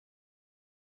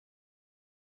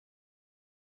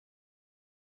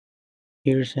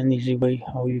Here's an easy way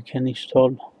how you can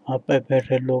install APB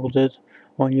Reloaded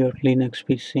on your Linux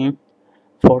PC.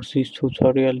 For this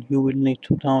tutorial you will need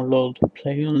to download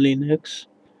playonlinux.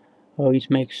 It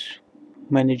makes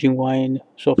managing Wine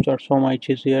software so much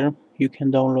easier. You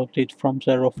can download it from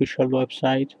their official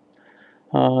website.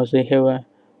 They have a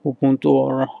Ubuntu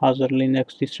or other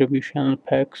Linux distribution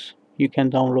packs. You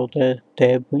can download a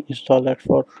tab installer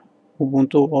for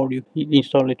Ubuntu or you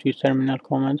install it with terminal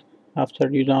command.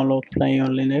 After you download Play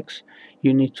on Linux,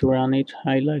 you need to run it.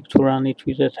 I like to run it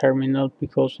with a terminal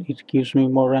because it gives me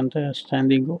more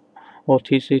understanding of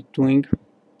what is it doing.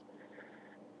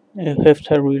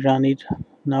 After we run it,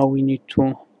 now we need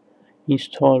to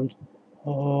install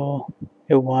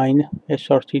a wine, a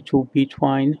 32-bit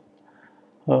wine.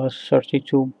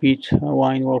 32-bit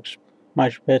wine works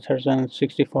much better than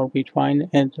 64-bit wine,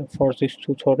 and for this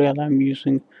tutorial I'm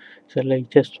using the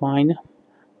latest wine.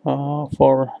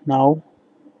 For now,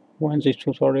 when this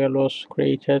tutorial was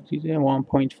created,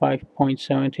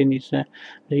 1.5.17 is the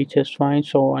latest wine,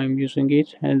 so I'm using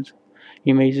it, and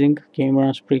amazing, game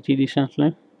runs pretty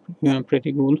decently, even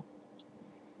pretty good.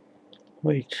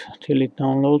 Wait till it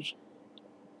downloads.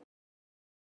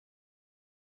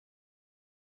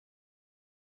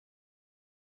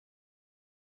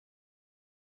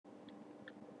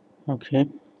 Okay,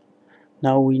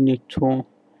 now we need to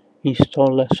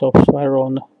install a software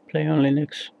on Play on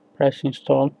Linux. Press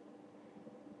install,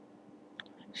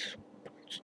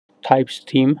 type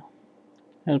Steam,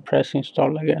 and press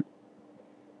install again.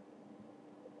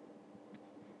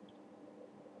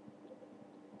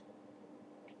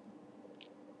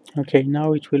 Okay,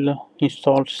 now it will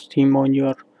install Steam on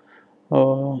your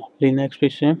Linux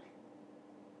PC.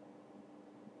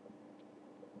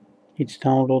 It's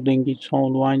downloading its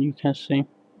own one, you can see.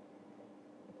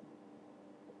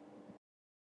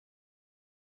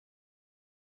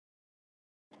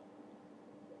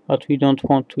 But we don't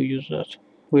want to use that.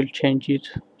 We'll change it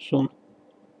soon.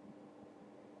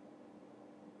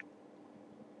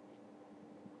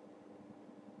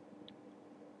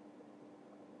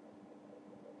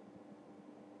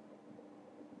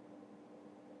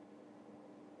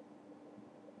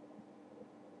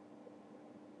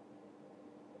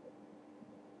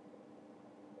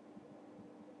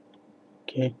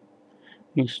 Okay,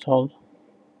 installed.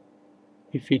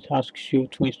 If it asks you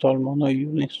to install Mono,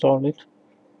 you'll install it.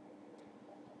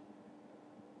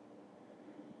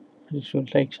 This will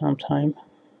take some time.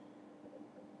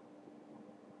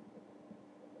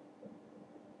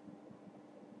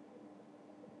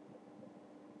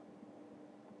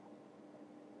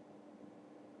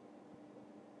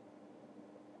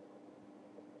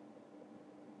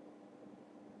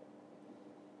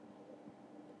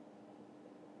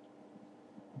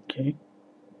 Okay.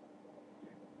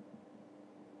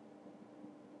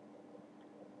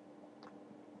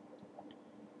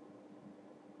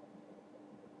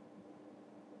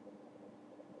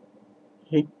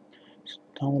 Okay, it's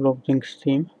downloading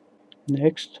Steam.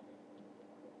 Next.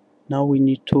 Now we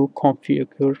need to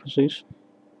configure this.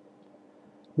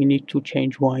 We need to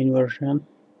change wine version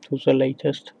to the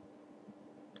latest,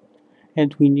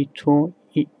 and we need to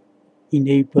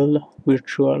enable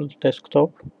virtual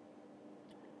desktop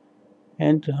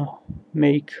and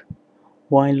make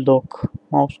wine lock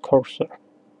mouse cursor.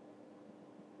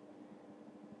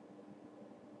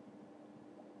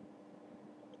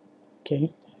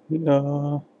 Okay,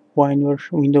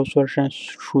 Windows versions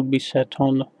should be set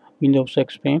on Windows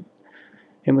XP.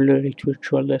 Emulate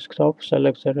virtual desktop,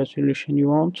 select the resolution you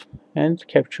want, and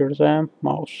capture the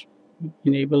mouse.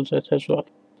 Enable that as well.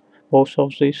 Both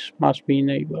of these must be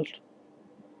enabled.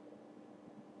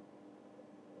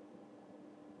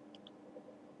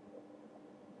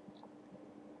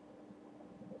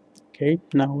 Okay,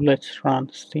 now let's run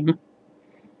Steam.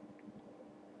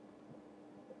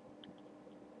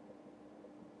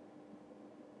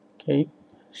 Okay,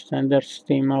 standard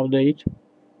Steam update.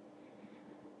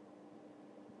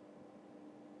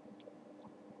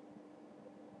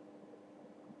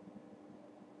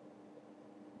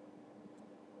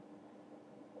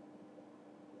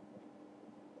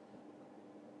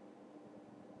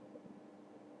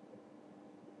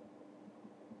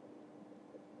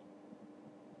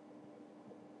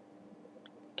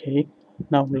 Okay,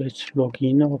 now let's log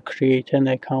in or create an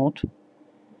account.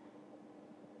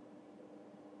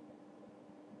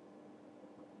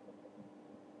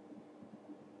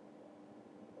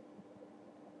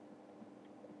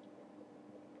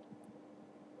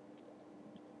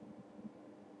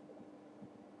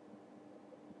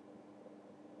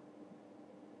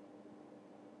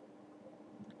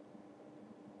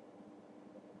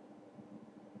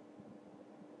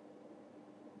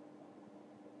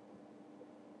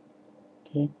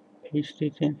 Okay, paste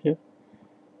it in here.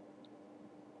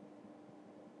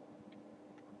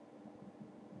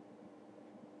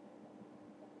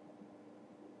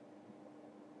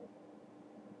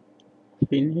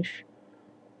 Finish.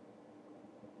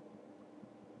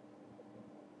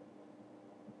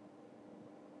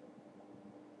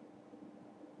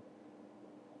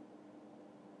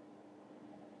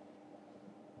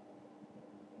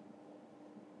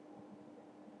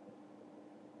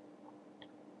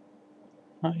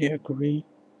 I agree.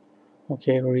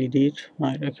 Okay, read it.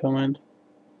 I recommend.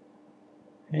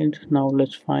 And now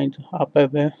let's find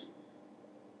APB.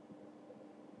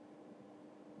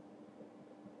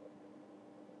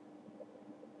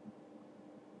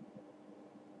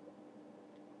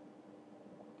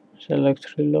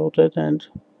 Select reloaded and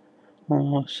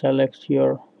select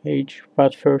your age,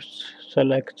 but first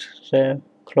select the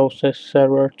closest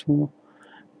server to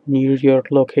near your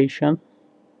location.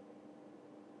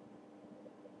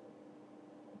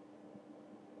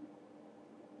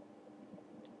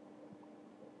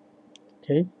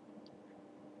 Okay,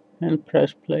 and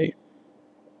press play.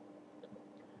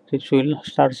 This will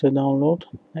start the download.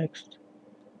 Next,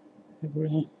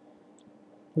 agree.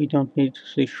 We don't need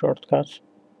these shortcuts.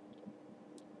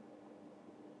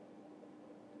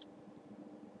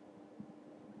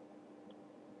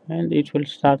 And it will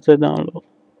start the download.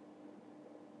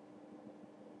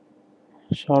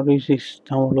 Sorry, this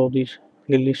download is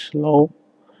really slow.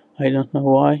 I don't know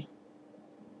why.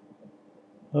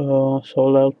 So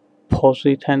I'll pause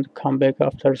it and come back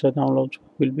after the download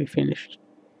will be finished.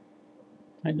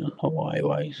 I don't know why.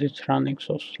 Why is it running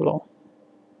so slow?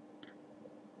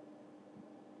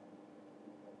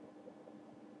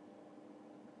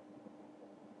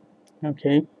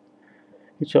 Okay,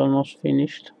 it's almost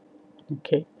finished.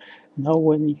 Okay, now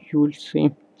when you will see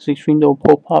this window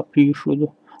pop up, you should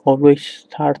always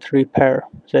start repair.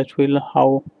 That will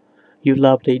how you'll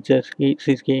update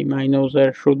this game. I know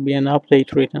there should be an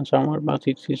update written somewhere, but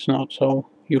it is not, so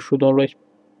you should always.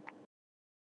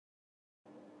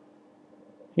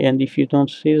 And if you don't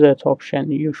see that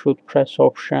option, you should press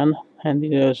option, and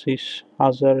these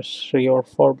other three or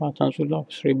four buttons will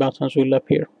three buttons will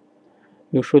appear.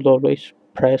 You should always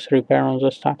press repair on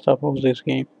the startup of this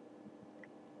game.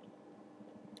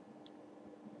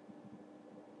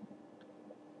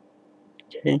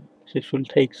 Okay, this will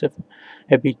take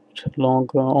a bit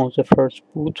longer on the first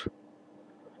boot.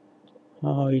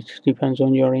 It depends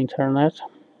on your internet.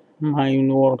 Mine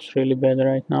works really bad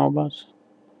right now, but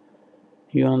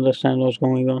you understand what's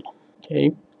going on.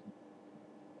 Okay,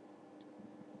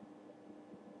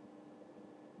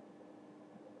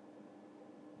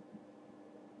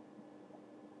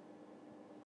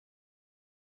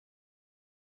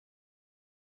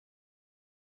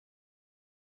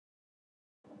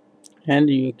 and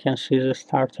you can see the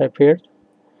start appeared.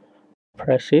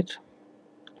 Press it,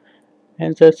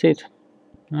 and that's it.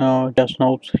 Just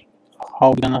note how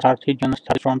you're gonna start it. You're gonna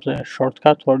start from the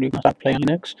shortcut, or you can start playing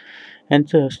Linux and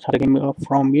start the game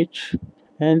from it.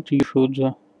 And you should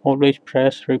always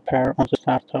press repair on the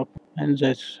startup, and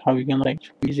that's how you can play it.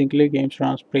 Amazingly, games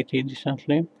runs pretty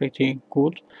decently, pretty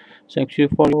good. Thank you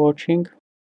for watching.